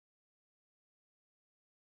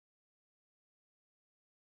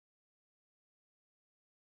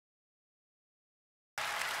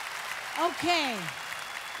Okay,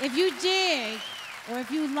 if you dig or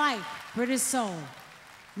if you like British soul,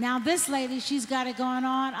 now this lady, she's got it going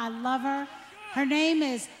on. I love her. Her name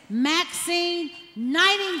is Maxine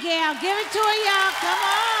Nightingale. Give it to her, y'all. Come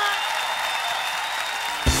on.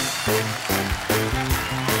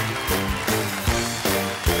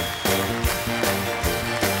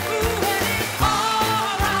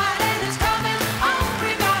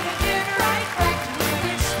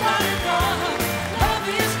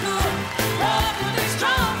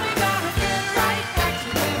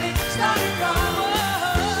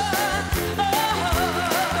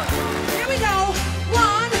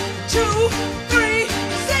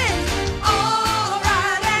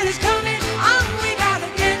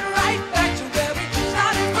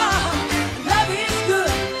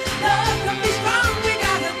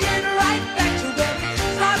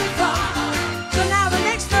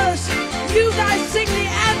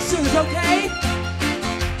 Okay?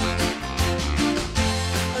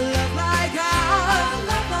 Love like ours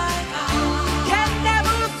can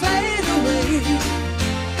never fade away.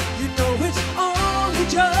 You know it's only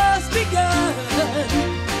just begun.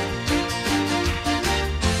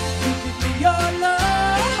 You give me your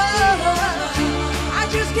love, I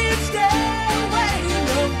just can't stay away.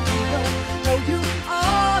 No, you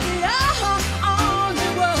are the only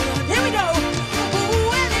one. Here we go.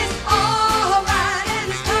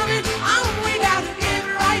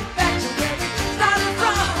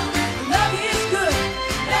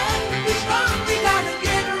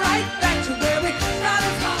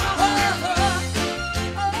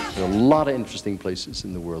 A lot of interesting places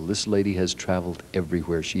in the world. This lady has traveled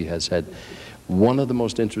everywhere. She has had one of the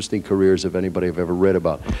most interesting careers of anybody I've ever read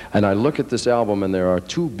about. And I look at this album and there are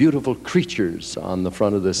two beautiful creatures on the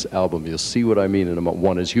front of this album. You'll see what I mean in a moment.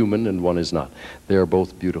 One is human and one is not. They are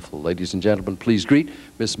both beautiful. Ladies and gentlemen, please greet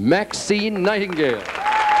Miss Maxine Nightingale.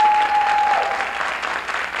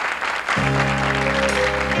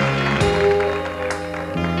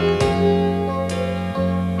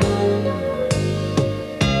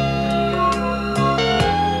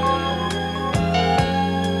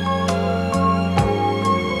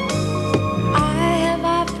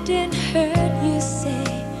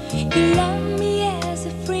 You love me as a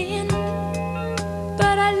friend,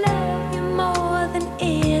 but I love you more than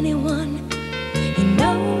anyone. You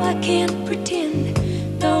know I can't pretend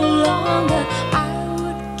no longer. I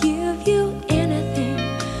would give you anything.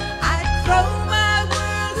 I'd throw my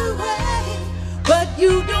world away, but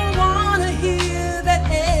you don't want to hear that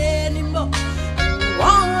anymore. You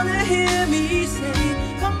want to hear me say,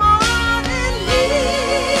 come on and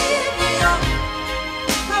leave me on.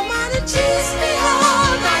 Come on and kiss me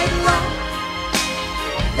all night long.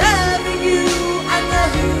 Loving you, I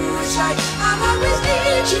know it's right. I'll always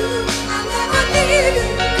need you, I'll never leave you.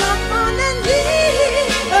 Come on and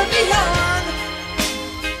leave me on.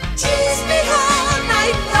 Kiss me all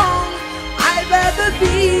night long. I'd rather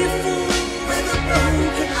be a fool with a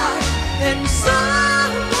broken heart than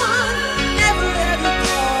someone never had a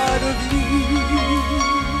part of you.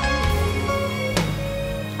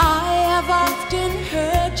 I have often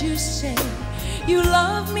heard you say you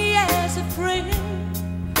love me as a friend,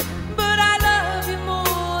 but I love you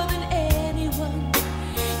more than anyone.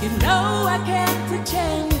 You know I can't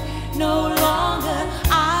pretend no longer.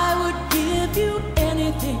 I would give you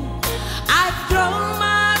anything. I'd throw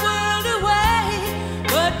my world away,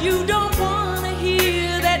 but you don't want to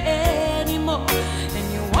hear that anymore.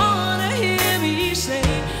 And you want to hear me say,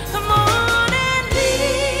 come on and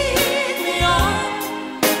lead me on.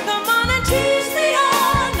 Come on and tease me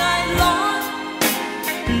all night long.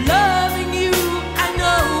 Loving you, I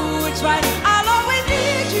know it's right. I'll always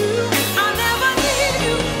need you, I'll never leave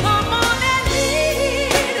you. Come on and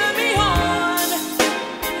lead me on.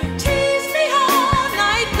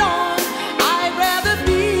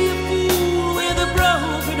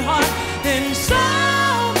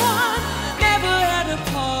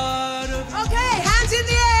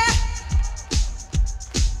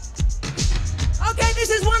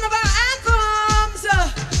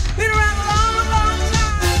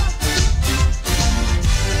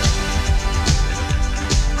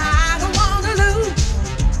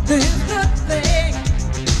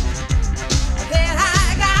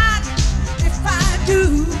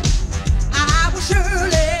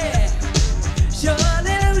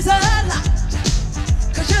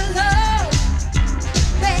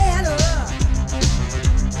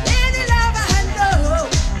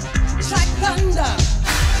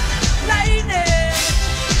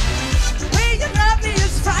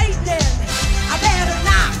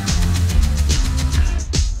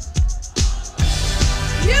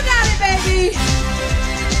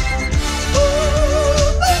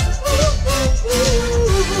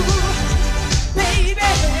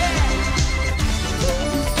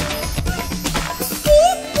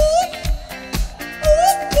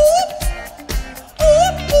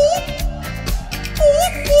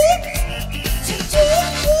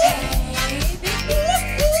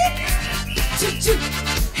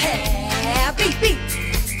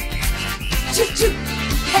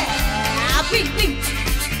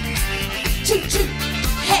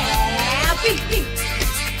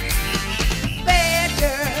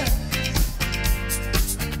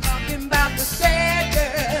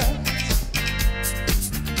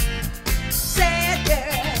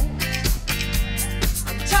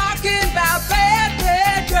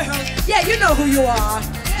 know who you are.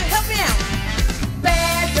 Help me out.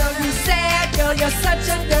 Bad girl, you sad girl, you're such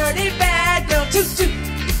a dirty bad girl. Toot toot.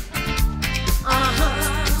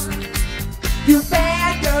 You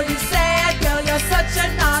bad girl, you sad girl, you're such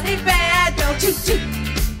a naughty bad girl. Toot toot.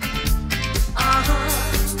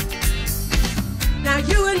 Now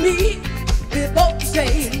you and me, we're both the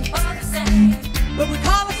same. But we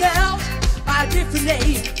call ourselves by a different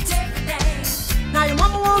name. Now your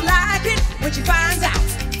mama won't like it when she finds out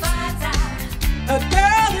a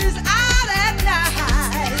girl is out at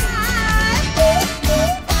night.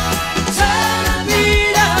 Turn the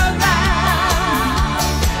beat around,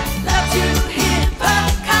 love to hit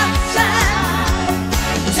percussion.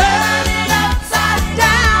 Turn it upside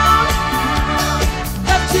down,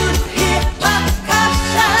 love to hit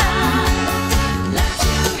percussion. Love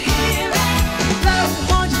to hear it. Love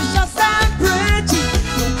wants you so pretty.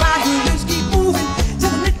 Why you just keep moving to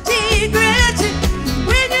the nitty-gritty.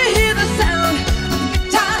 When you hear the sound of the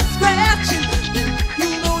guitar scratching, you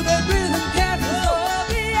know that rhythm carries all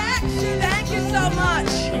the action. Thank you so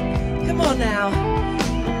much. Come on now.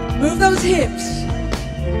 Move those hips.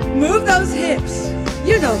 Move those hips.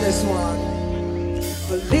 You know this one.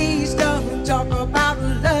 Please don't talk about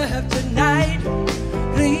love tonight.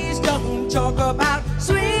 Please don't talk about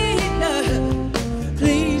sweet love.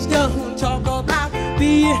 Please don't talk about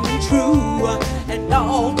being true and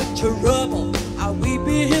all the trouble we've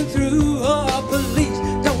been through. Oh, please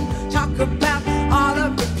don't talk about all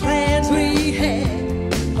of the plans we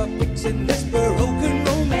had for fixing this broken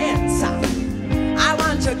romance. I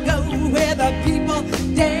want to go where the people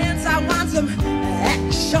dance. I want some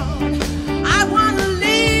action. I want to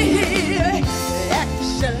live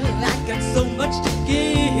action. I got so much to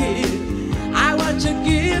give. I want to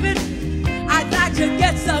give it. I'd like to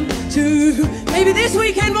get some too. Maybe this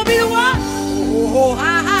weekend will be the one. Oh,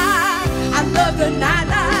 I love the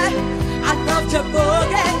nightlife. I love to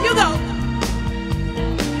boogie. You go.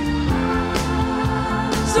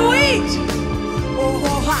 Sweet.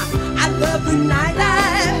 Oh, I love the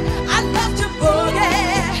nightlife. I love to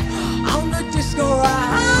boogie on the disco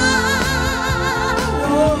ride.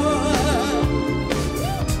 Oh,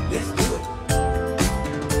 let's do it.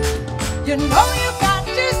 You know